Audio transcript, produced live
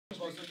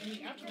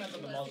the aftermath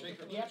of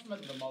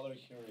the Mueller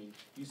hearing,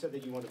 you said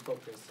that you want to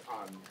focus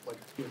on what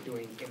you're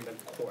doing in the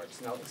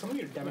courts. Now, some of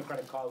your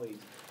Democratic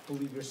colleagues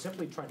believe you're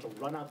simply trying to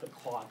run out the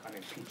clock on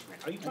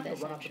impeachment. Are you trying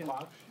to run out the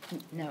clock?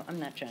 No, I'm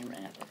not trying to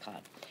run out the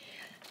clock.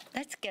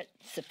 Let's get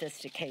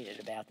sophisticated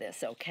about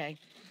this, okay?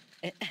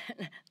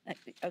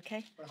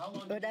 Okay? But how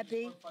long Would that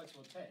be? Fights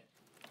will take?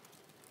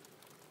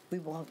 We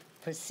will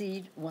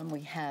proceed when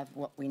we have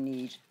what we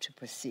need to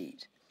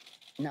proceed,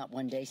 not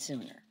one day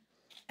sooner.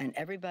 And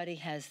everybody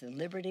has the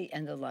liberty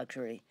and the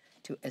luxury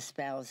to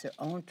espouse their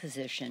own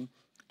position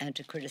and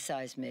to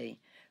criticize me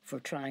for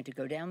trying to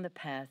go down the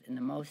path in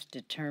the most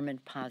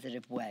determined,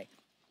 positive way.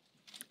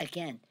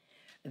 Again,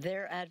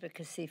 their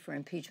advocacy for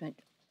impeachment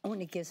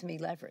only gives me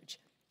leverage.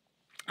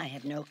 I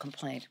have no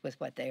complaint with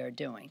what they are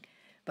doing.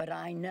 But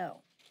I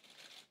know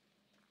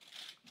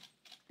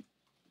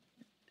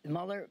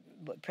Mueller,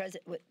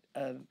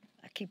 I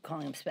keep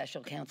calling him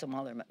Special Counsel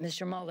Mueller.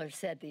 Mr. Mueller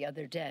said the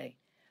other day,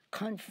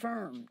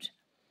 confirmed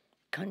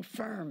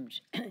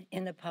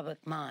in the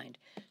public mind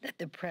that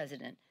the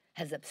president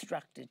has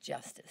obstructed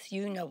justice.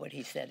 You know what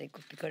he said. He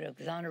could have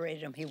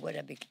exonerated him. He would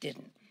have, he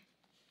didn't.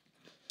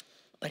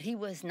 But he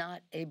was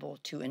not able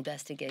to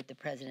investigate the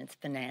president's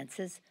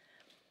finances,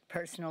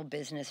 personal,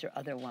 business, or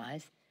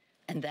otherwise,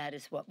 and that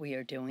is what we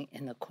are doing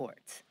in the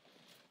courts.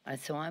 And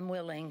so I'm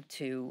willing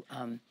to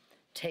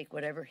take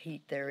whatever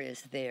heat there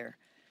is there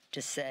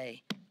to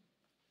say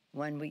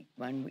when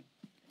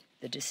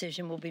the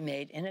decision will be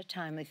made in a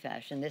timely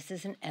fashion. This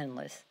isn't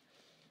endless.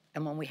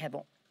 And when we have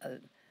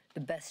the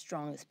best,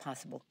 strongest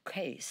possible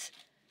case,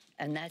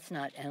 and that's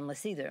not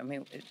endless either. I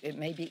mean, it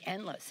may be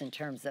endless in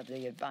terms of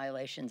the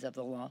violations of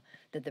the law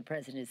that the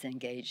president is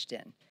engaged in.